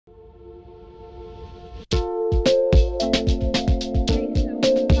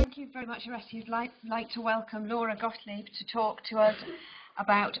very much, Arresty. I'd like to welcome Laura Gottlieb to talk to us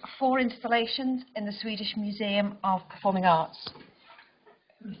about 4 installations in the Swedish Museum of Performing Arts.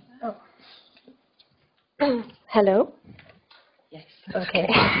 Oh. Hello? Yes. Okay.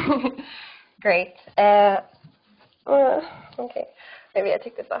 Great. Okay. Maybe I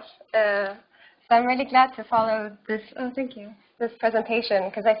take this off. So I'm really glad to follow this. Oh, thank you. This presentation,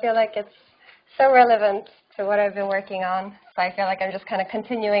 because I feel like it's so relevant to what I've been working on. So I feel like I'm just kind of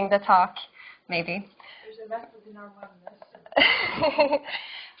continuing the talk, maybe. There's a method in our oneness.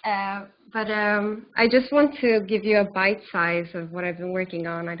 I just want to give you a bite size of what I've been working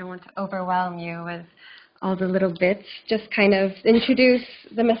on. I don't want to overwhelm you with all the little bits. Just kind of introduce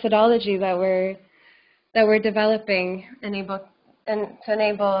the methodology that we're developing, to enable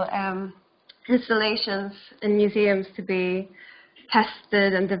installations in museums to be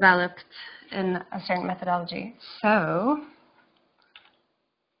tested and developed in a certain methodology. So,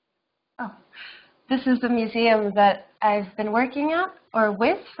 this is the museum that I've been working at, or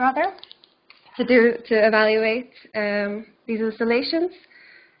with rather, to evaluate these installations.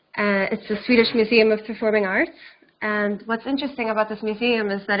 It's the Swedish Museum of Performing Arts, and what's interesting about this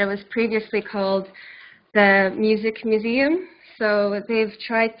museum is that it was previously called the Music Museum. So they've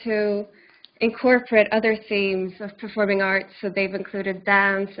tried to incorporate other themes of performing arts, so they've included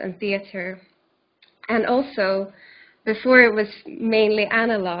dance and theater. And also, before it was mainly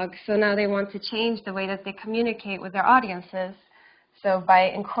analog, so now they want to change the way that they communicate with their audiences. So by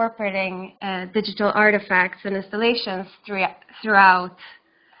incorporating digital artifacts and installations throughout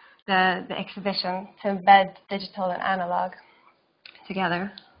the exhibition to embed digital and analog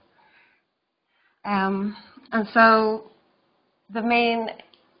together. And so the main,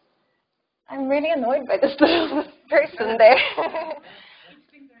 I'm really annoyed by this little person there.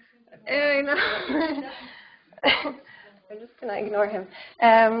 I know. I'm just going to ignore him.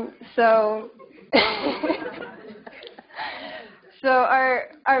 So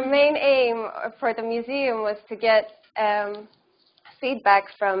our main aim for the museum was to get feedback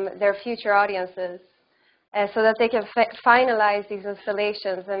from their future audiences so that they can finalize these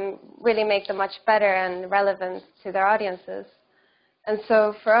installations and really make them much better and relevant to their audiences. And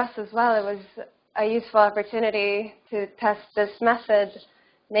so for us as well, it was a useful opportunity to test this method,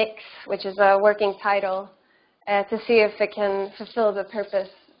 NIX, which is a working title, to see if it can fulfill the purpose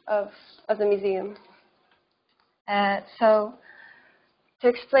of the museum. So to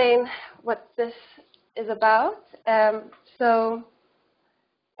explain what this is about,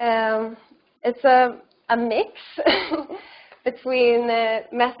 it's a mix between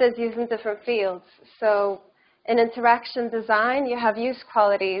methods used in different fields. So in interaction design, you have use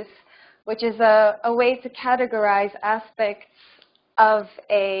qualities, which is a way to categorize aspects of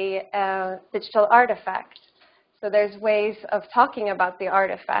a digital artifact. So there's ways of talking about the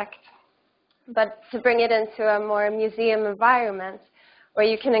artifact, but to bring it into a more museum environment where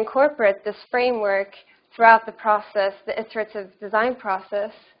you can incorporate this framework throughout the process, the iterative design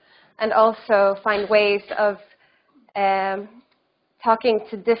process, and also find ways of talking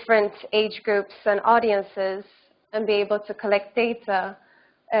to different age groups and audiences and be able to collect data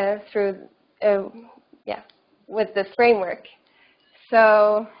with this framework.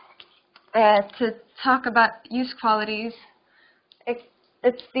 So to talk about use qualities,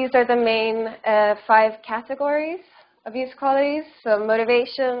 these are the main 5 categories of use qualities. So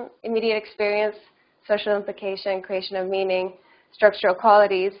motivation, immediate experience, social implication, creation of meaning, structural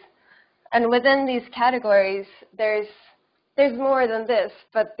qualities. And within these categories, there's more than this,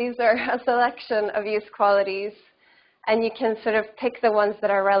 but these are a selection of use qualities, and you can sort of pick the ones that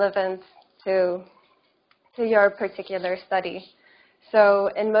are relevant to your particular study. So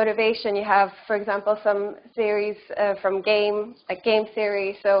in motivation, you have, for example, some theories from game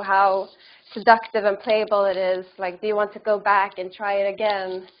theory, so how seductive and playable it is. Like, do you want to go back and try it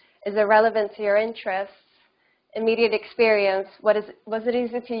again? Is it relevant to your interests? Immediate experience, was it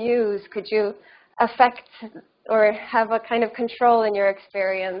easy to use? Could you affect or have a kind of control in your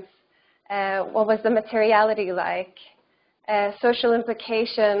experience? What was the materiality like? Social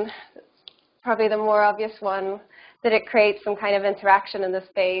implication, probably the more obvious one. Did it create some kind of interaction in the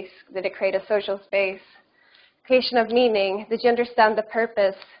space? Did it create a social space? Creation of meaning, did you understand the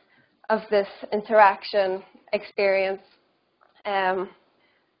purpose of this interaction experience?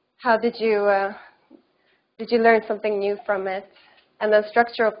 How did you learn something new from it? And then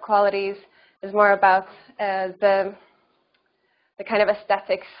structural qualities is more about the kind of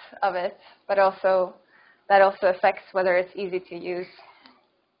aesthetics of it, but that also affects whether it's easy to use.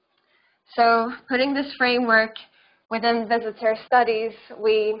 So putting this framework within visitor studies,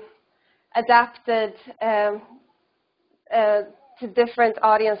 we adapted to different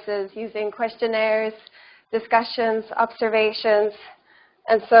audiences using questionnaires, discussions, observations.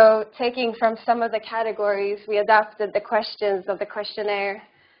 And so taking from some of the categories, we adapted the questions of the questionnaire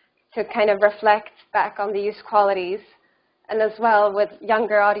to kind of reflect back on the use qualities. And as well, with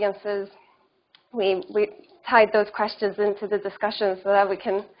younger audiences, we tied those questions into the discussion so that we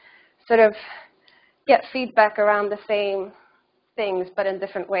can sort of get feedback around the same things, but in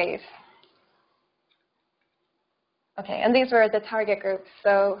different ways. Okay, and these were the target groups.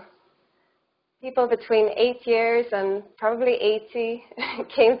 So people between 8 years and probably 80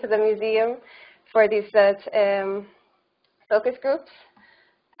 came to the museum for these focus groups.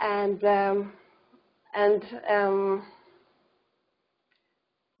 And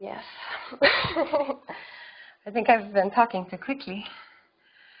yes, I think I've been talking too quickly.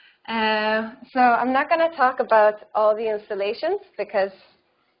 So I'm not going to talk about all the installations because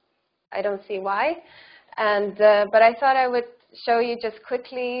I don't see why. But I thought I would show you just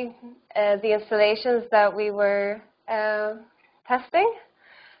quickly the installations that we were testing.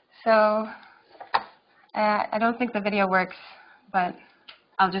 So I don't think the video works, but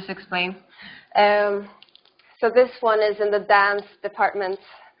I'll just explain. So this one is in the dance department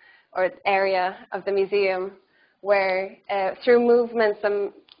or area of the museum, where through movements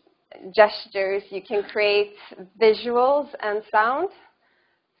and gestures you can create visuals and sound.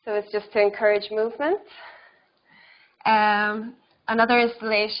 So it's just to encourage movement. Another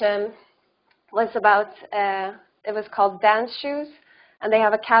installation was about, it was called dance shoes, and they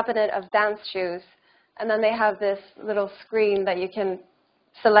have a cabinet of dance shoes. And then they have this little screen that you can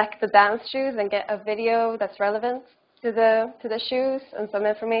select the dance shoes and get a video that's relevant to the shoes and some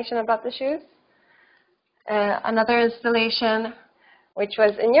information about the shoes. Another installation, which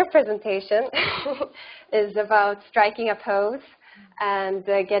was in your presentation, is about striking a pose and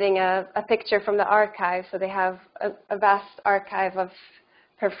getting a picture from the archive. So they have a vast archive of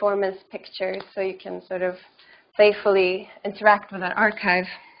performance pictures, so you can sort of playfully interact with that archive.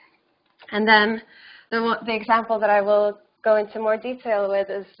 And then the example that I will go into more detail with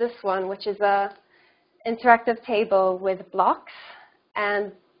is this one, which is a interactive table with blocks,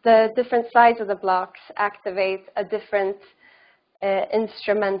 and the different sides of the blocks activate a different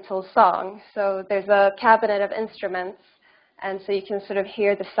instrumental song. So there's a cabinet of instruments, and so you can sort of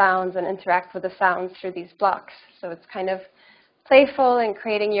hear the sounds and interact with the sounds through these blocks. So it's kind of playful and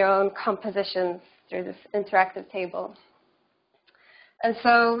creating your own compositions through this interactive table. And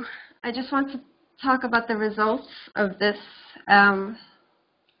so I just want to talk about the results of this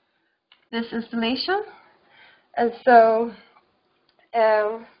this installation. And so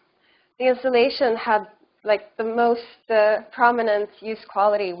the installation had, like, the most prominent use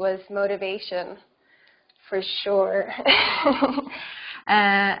quality was motivation, for sure.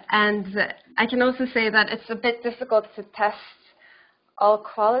 And I can also say that it's a bit difficult to test all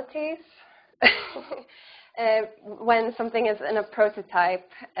qualities when something is in a prototype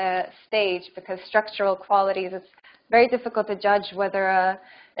stage, because structural qualities, it's very difficult to judge whether an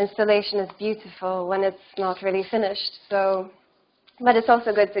installation is beautiful when it's not really finished. So, but it's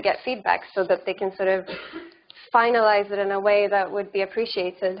also good to get feedback so that they can sort of finalize it in a way that would be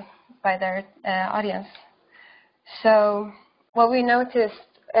appreciated by their audience. So what we noticed,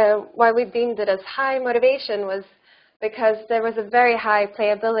 why we deemed it as high motivation, was because there was a very high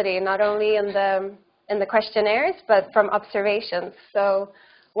playability, not only in the questionnaires, but from observations. So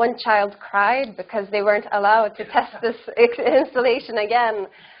one child cried because they weren't allowed to test this installation again.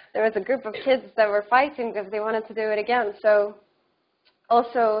 There was a group of kids that were fighting because they wanted to do it again. So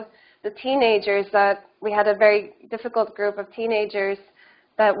also the teenagers, that we had a very difficult group of teenagers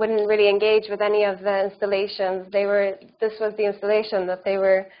that wouldn't really engage with any of the installations. This was the installation that they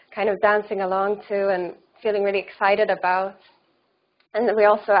were kind of dancing along to and feeling really excited about. And then we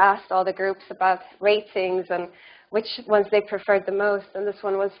also asked all the groups about ratings and which ones they preferred the most. And this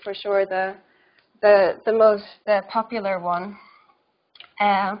one was for sure the most popular one.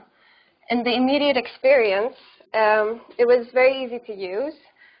 In the immediate experience, it was very easy to use.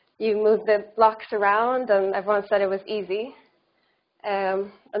 You move the blocks around, and everyone said it was easy.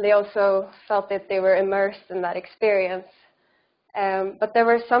 And they also felt that they were immersed in that experience. But there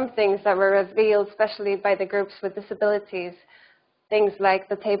were some things that were revealed, especially by the groups with disabilities. Things like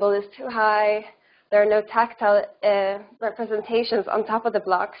the table is too high, there are no tactile representations on top of the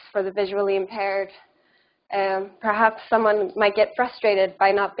blocks for the visually impaired. Perhaps someone might get frustrated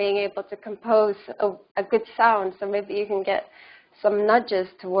by not being able to compose a good sound, so maybe you can get some nudges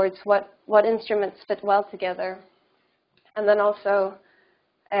towards what instruments fit well together. And then also,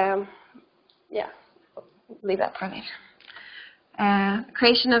 yeah, leave that for later.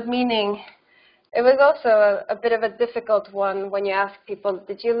 Creation of meaning. it was also a bit of a difficult one when you ask people,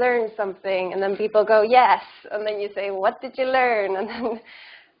 did you learn something? And then people go, yes. And then you say, what did you learn?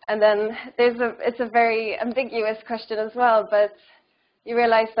 And then it's a very ambiguous question as well, but you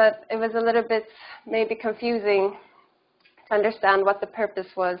realize that it was a little bit maybe confusing to understand what the purpose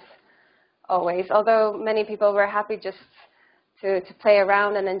was always. Although many people were happy just to play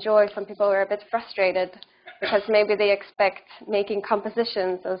around and enjoy, some people were a bit frustrated because maybe they expect making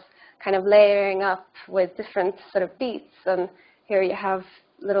compositions as kind of layering up with different sort of beats, and here you have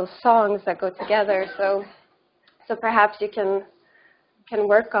little songs that go together. So perhaps you can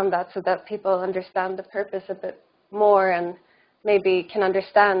work on that so that people understand the purpose a bit more and maybe can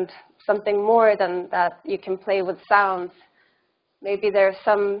understand something more than that you can play with sounds. Maybe there are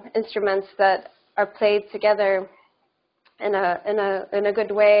some instruments that are played together in a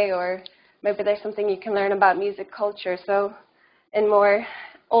good way, or maybe there's something you can learn about music culture. So in more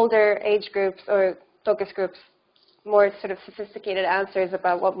older age groups or focus groups, more sort of sophisticated answers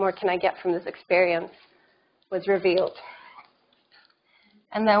about what more can I get from this experience was revealed.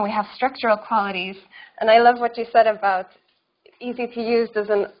 And then we have structural qualities. And I love what you said about easy to use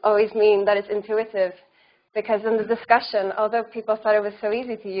doesn't always mean that it's intuitive, because in the discussion, although people thought it was so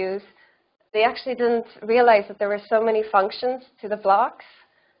easy to use, they actually didn't realize that there were so many functions to the blocks.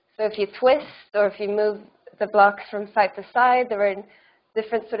 So if you twist or if you move the blocks from side to side, there were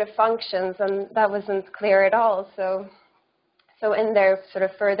different sort of functions, and that wasn't clear at all. So in their sort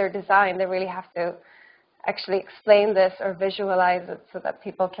of further design, they really have to actually explain this or visualize it so that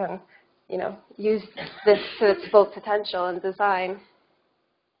people can, use this to its full potential in design.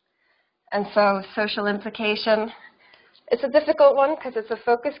 And so social implication, it's a difficult one because it's a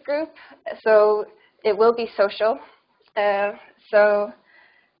focus group, so it will be social. But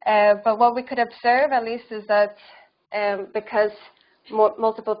what we could observe, at least, is that because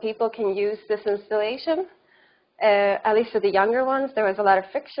multiple people can use this installation, at least for the younger ones, there was a lot of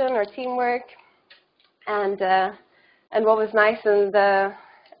friction or teamwork. And what was nice in the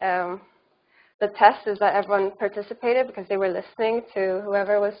test is that everyone participated because they were listening to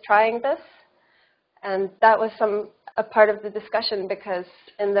whoever was trying this. And that was a part of the discussion, because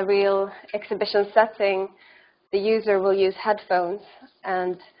in the real exhibition setting, the user will use headphones,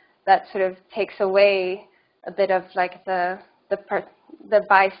 and that sort of takes away a bit of like the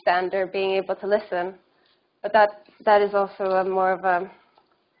bystander being able to listen. But that is also more of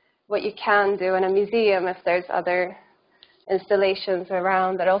what you can do in a museum if there's other installations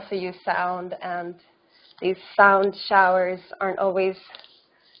around that also use sound, and these sound showers aren't always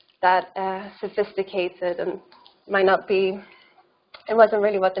that sophisticated and might not be, it wasn't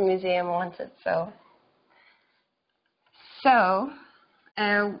really what the museum wanted. So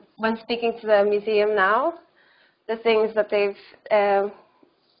when speaking to the museum now, the things that they've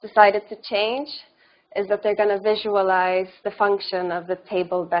decided to change is that they're going to visualize the function of the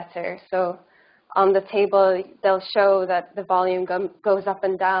table better. So on the table, they'll show that the volume goes up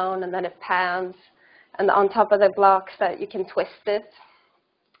and down, and then it pans. And on top of the blocks, that you can twist it.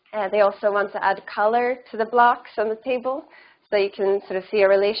 They also want to add color to the blocks on the table, so you can sort of see a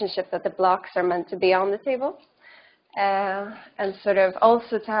relationship that the blocks are meant to be on the table. And sort of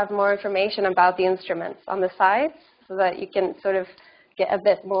also to have more information about the instruments on the sides, so that you can sort of get a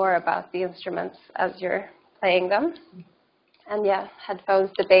bit more about the instruments as you're playing them. And yeah,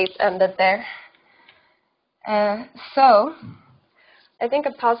 headphones debate ended there. So I think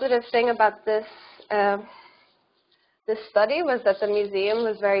a positive thing about this study was that the museum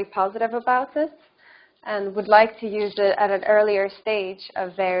was very positive about it and would like to use it at an earlier stage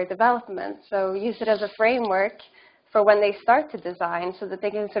of their development. So use it as a framework for when they start to design, so that they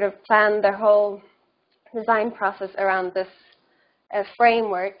can sort of plan their whole design process around this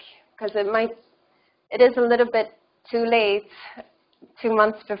framework, because it is a little bit too late, 2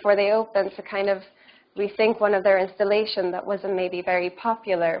 months before they open, to kind of rethink one of their installation that wasn't maybe very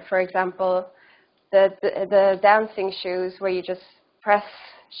popular. For example, the dancing shoes, where you just press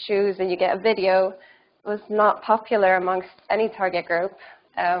shoes and you get a video, was not popular amongst any target group.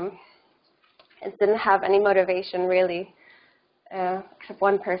 It didn't have any motivation really, except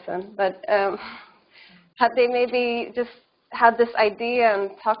one person. But had they maybe just had this idea and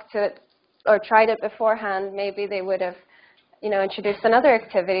talked to it or tried it beforehand, maybe they would have, introduced another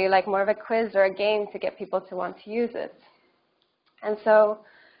activity, like more of a quiz or a game, to get people to want to use it. And so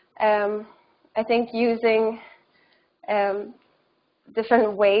I think using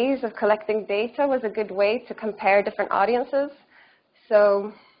different ways of collecting data was a good way to compare different audiences.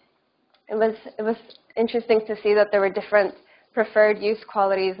 So it was interesting to see that there were different preferred use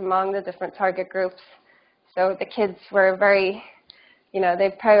qualities among the different target groups. So the kids were very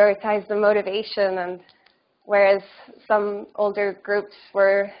they prioritize the motivation, and whereas some older groups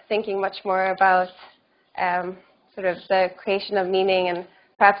were thinking much more about sort of the creation of meaning, and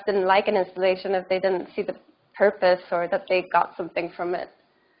perhaps didn't like an installation if they didn't see the purpose or that they got something from it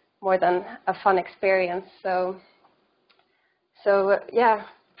more than a fun experience. So yeah,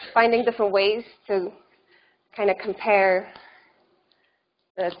 finding different ways to kind of compare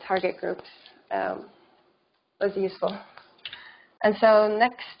the target groups was useful. And so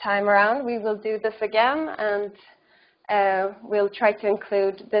next time around, we will do this again, and we'll try to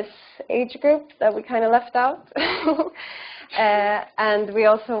include this age group that we kind of left out. And we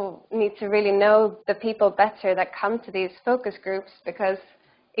also need to really know the people better that come to these focus groups, because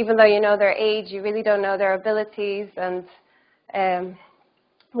even though you know their age, you really don't know their abilities. And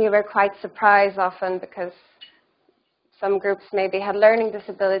we were quite surprised often because some groups maybe had learning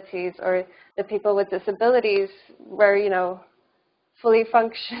disabilities, or the people with disabilities were, fully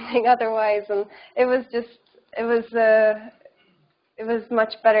functioning otherwise. And it was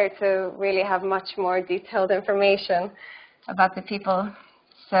much better to really have much more detailed information about the people.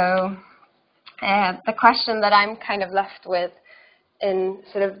 So the question that I'm kind of left with in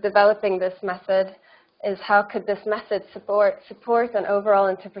sort of developing this method is, how could this method support an overall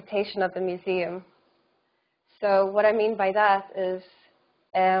interpretation of the museum? So what I mean by that is,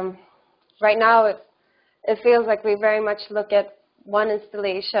 right now it feels like we very much look at one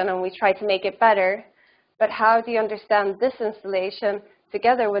installation and we try to make it better, but how do you understand this installation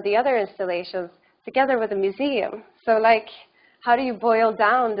together with the other installations, together with the museum? So how do you boil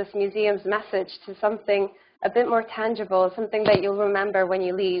down this museum's message to something a bit more tangible, something that you'll remember when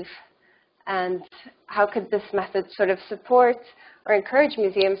you leave? And how could this method sort of support or encourage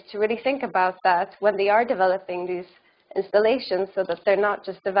museums to really think about that when they are developing these installations, so that they're not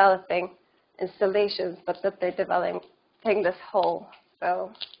just developing installations, but that they're developing this whole?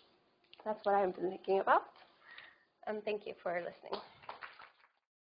 So that's what I've been thinking about. And thank you for listening.